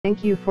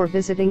Thank you for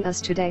visiting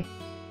us today.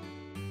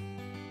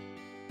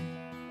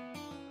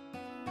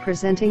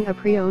 Presenting a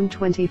pre-owned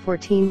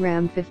 2014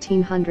 Ram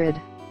 1500.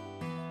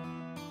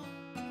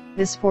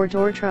 This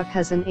four-door truck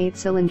has an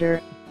 8-cylinder,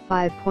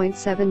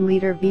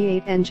 5.7-liter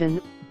V8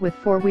 engine, with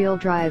four-wheel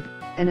drive,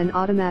 and an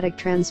automatic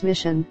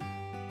transmission.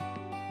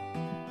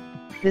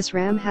 This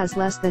Ram has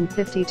less than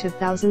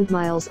 52,000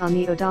 miles on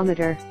the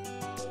odometer.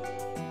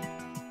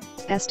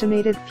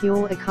 Estimated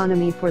fuel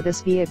economy for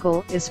this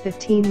vehicle is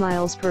 15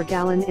 miles per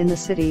gallon in the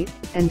city,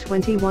 and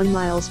 21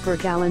 miles per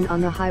gallon on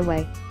the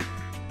highway.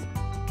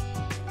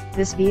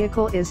 This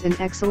vehicle is in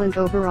excellent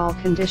overall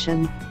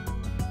condition.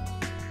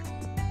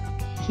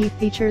 Key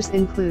features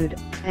include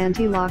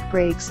anti-lock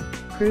brakes,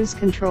 cruise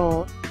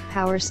control,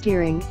 power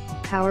steering,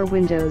 power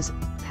windows,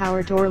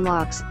 power door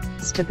locks,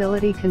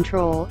 stability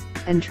control,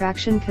 and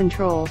traction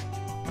control.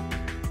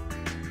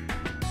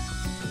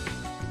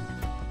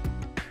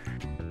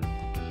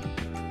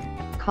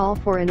 Call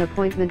for an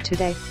appointment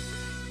today.